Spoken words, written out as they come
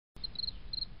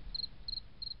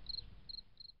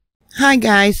Hi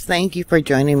guys, thank you for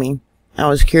joining me. I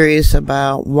was curious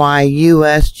about why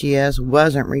USGS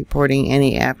wasn't reporting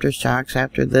any aftershocks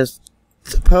after this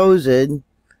supposed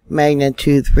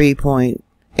magnitude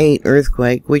 3.8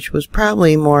 earthquake, which was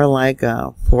probably more like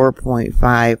a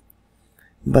 4.5,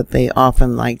 but they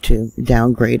often like to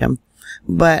downgrade them.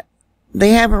 But they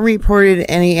haven't reported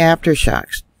any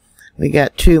aftershocks. We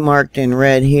got 2 marked in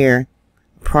red here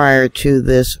prior to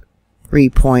this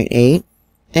 3.8.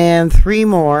 And 3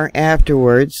 more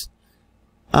afterwards.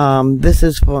 This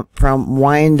is from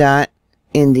Wyandotte,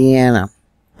 Indiana.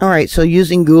 Alright, so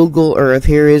using Google Earth,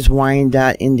 here is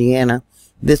Wyandotte, Indiana.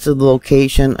 This is the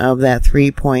location of that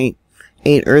 3.8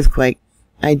 earthquake.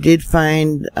 I did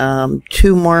find 2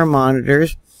 more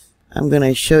monitors. I'm going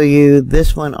to show you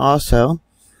this one also.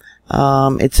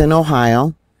 It's in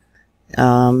Ohio.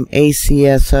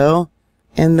 ACSO.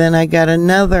 And then I got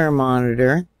another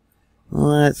monitor.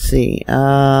 Let's see,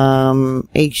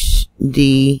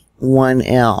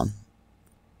 HD1L.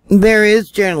 There is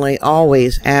generally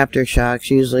always aftershocks,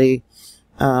 usually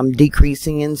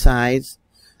decreasing in size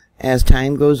as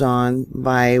time goes on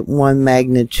by 1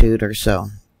 magnitude or so.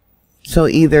 So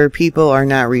either people are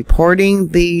not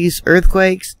reporting these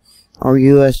earthquakes, or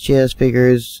USGS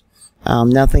figures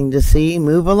nothing to see,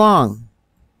 move along.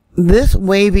 This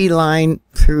wavy line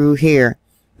through here,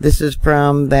 this is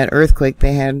from that earthquake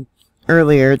they had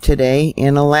earlier today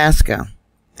in Alaska.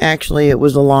 Actually, it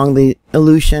was along the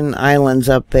Aleutian Islands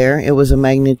up there. It was a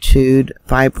magnitude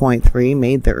 5.3,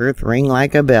 made the earth ring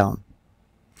like a bell.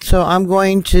 So I'm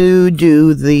going to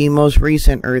do the most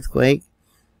recent earthquake,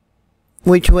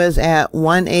 which was at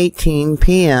 1:18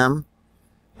 p.m.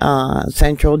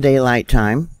 Central Daylight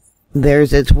Time.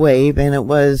 There's its wave, and it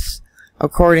was,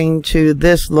 according to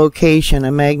this location,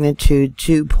 a magnitude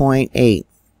 2.8.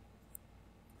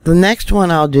 The next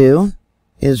one I'll do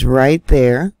is right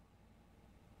there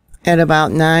at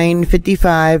about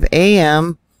 9:55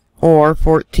 a.m. or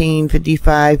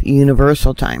 14:55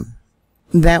 Universal Time.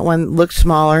 That one looks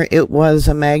smaller. It was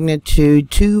a magnitude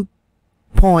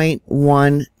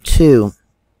 2.12.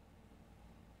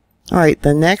 Alright,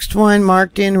 the next one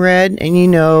marked in red, and you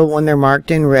know when they're marked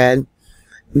in red,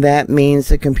 that means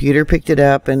the computer picked it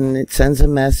up and it sends a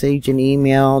message, an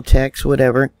email, text,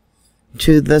 whatever,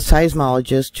 to the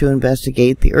seismologist to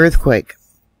investigate the earthquake.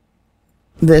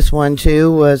 This one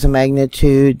too was a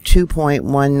magnitude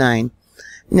 2.19.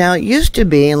 Now it used to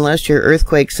be, unless you're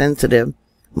earthquake sensitive,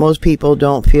 most people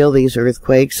don't feel these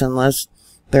earthquakes unless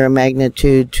they're a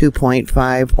magnitude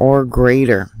 2.5 or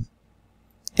greater.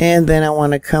 And then I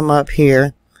want to come up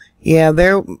here. Yeah,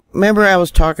 remember I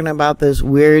was talking about this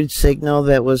weird signal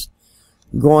that was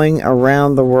going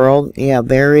around the world? Yeah,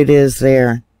 there it is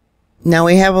there. Now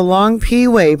we have a long P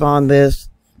wave on this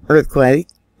earthquake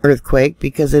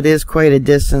because it is quite a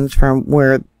distance from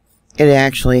where it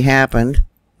actually happened.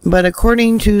 But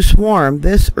according to Swarm,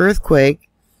 this earthquake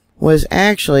was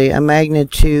actually a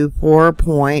magnitude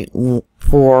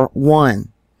 4.41.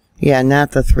 Yeah,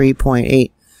 not the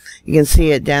 3.8. You can see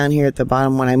it down here at the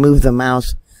bottom when I move the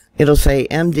mouse. It'll say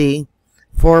MD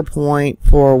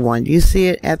 4.41. Do you see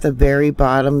it at the very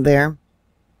bottom there?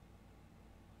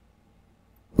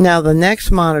 Now the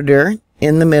next monitor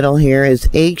in the middle here is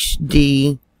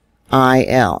HDIL.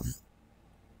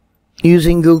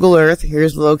 Using Google Earth,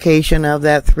 here's the location of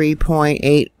that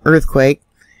 3.8 earthquake,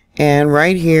 and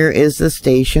right here is the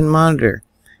station monitor.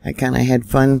 I kind of had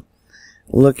fun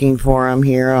looking for them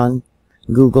here on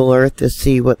Google Earth to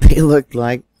see what they looked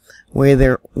like, where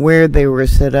they were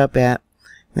set up at.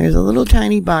 There's a little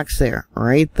tiny box there,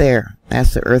 right there.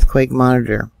 That's the earthquake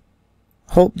monitor.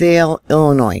 Hopedale,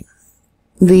 Illinois.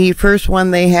 The first one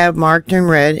they have marked in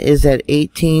red is at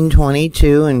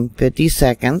 18:22 and 50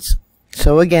 seconds.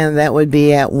 So again, that would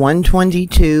be at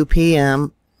 1:22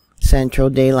 p.m.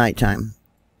 Central Daylight Time.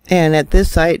 And at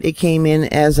this site, it came in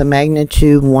as a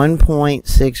magnitude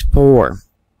 1.64.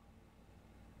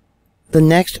 The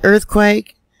next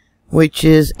earthquake, which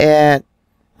is at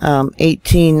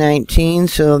 18:19,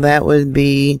 so that would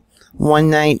be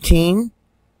 1:19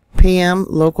 p.m.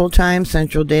 local time,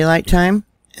 Central Daylight Time.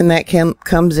 And that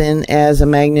comes in as a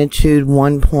magnitude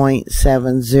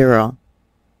 1.70.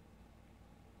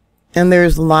 And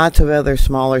there's lots of other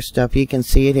smaller stuff. You can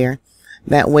see it here.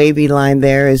 That wavy line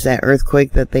there is that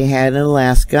earthquake that they had in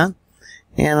Alaska.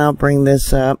 And I'll bring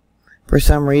this up. For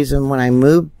some reason, when I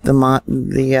move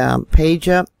the page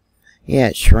up, yeah,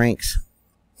 it shrinks.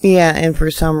 Yeah, and for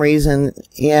some reason,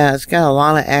 yeah, it's got a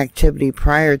lot of activity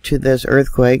prior to this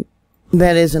earthquake.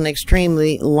 That is an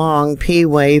extremely long P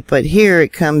wave, but here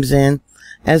it comes in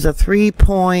as a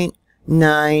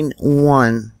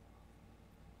 3.91.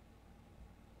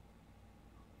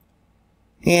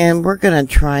 And we're going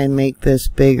to try and make this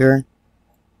bigger.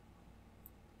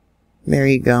 There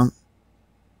you go.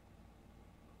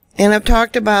 And I've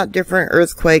talked about different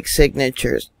earthquake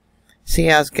signatures. See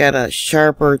how it's got a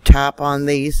sharper top on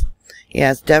these?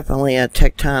 Yeah, it's definitely a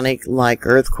tectonic-like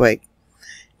earthquake.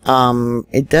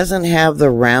 It doesn't have the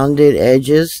rounded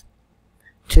edges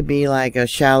to be like a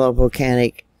shallow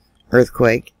volcanic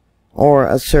earthquake or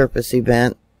a surface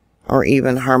event or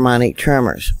even harmonic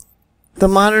tremors. The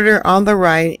monitor on the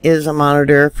right is a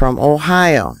monitor from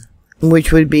Ohio,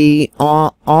 which would be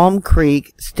Alm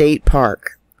Creek State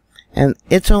Park, and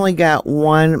it's only got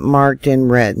one marked in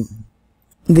red.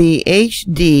 The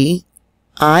HDIL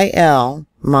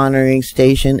monitoring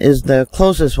station is the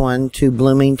closest one to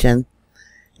Bloomington,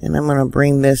 and I'm going to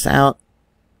bring this out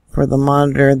for the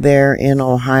monitor there in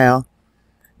Ohio.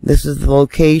 This is the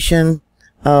location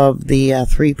of the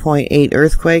 3.8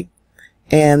 earthquake,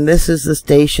 and this is the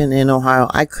station in Ohio.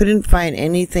 I couldn't find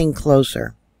anything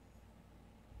closer.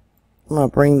 I'm going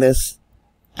to bring this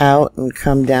out and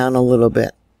come down a little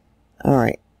bit.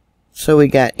 Alright, so we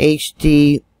got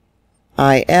HDIL,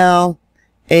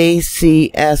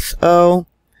 ACSO,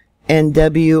 and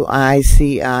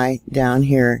WICI down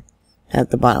here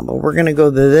at the bottom. But we're going to go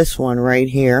to this one right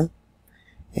here,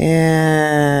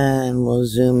 and we'll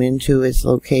zoom into its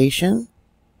location.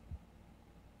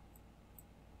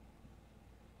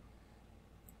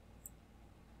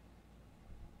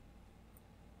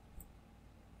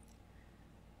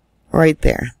 Right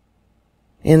there.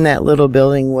 In that little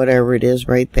building, whatever it is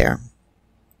right there.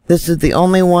 This is the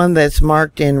only one that's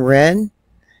marked in red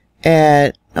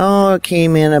at, it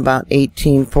came in about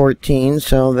 1814,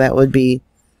 so that would be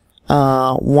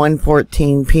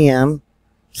 1:14 p.m.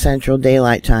 Central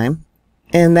Daylight Time.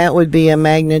 And that would be a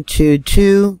magnitude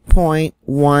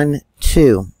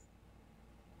 2.12.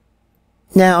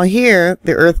 Now here,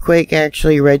 the earthquake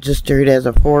actually registered as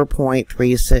a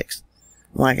 4.36.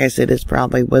 Like I said, it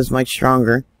probably was much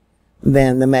stronger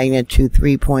than the magnitude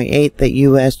 3.8 that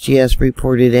USGS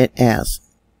reported it as.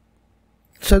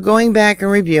 So going back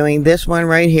and reviewing, this one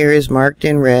right here is marked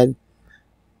in red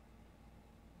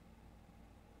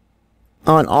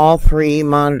on all three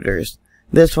monitors.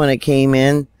 This one, it came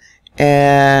in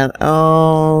at,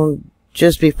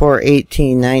 just before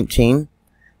 1819.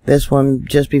 This one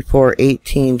just before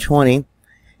 1820.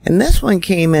 And this one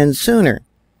came in sooner.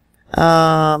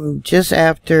 Just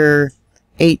after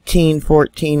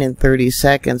 1814 and 30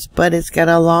 seconds, but it's got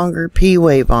a longer P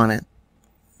wave on it.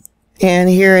 And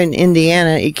here in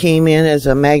Indiana, it came in as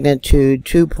a magnitude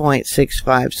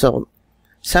 2.65, so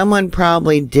someone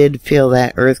probably did feel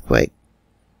that earthquake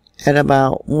at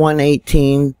about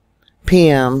 1:18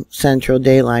 p.m. Central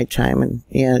Daylight Time, and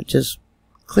yeah, it just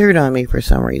cleared on me for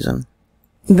some reason.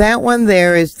 That one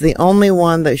there is the only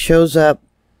one that shows up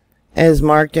as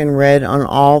marked in red on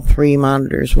all three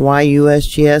monitors. Why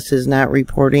USGS is not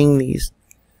reporting these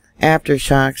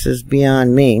aftershocks is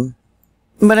beyond me.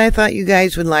 But I thought you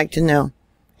guys would like to know.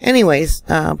 Anyways,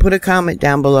 put a comment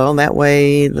down below. That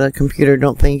way the computer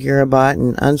don't think you're a bot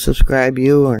and unsubscribe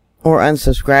you or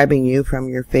unsubscribing you from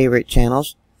your favorite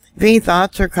channels. If any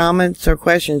thoughts or comments or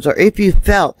questions, or if you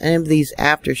felt any of these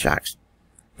aftershocks,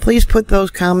 please put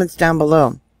those comments down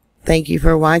below. Thank you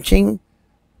for watching.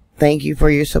 Thank you for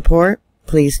your support.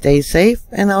 Please stay safe,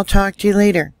 and I'll talk to you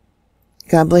later.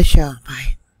 God bless y'all.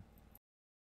 Bye.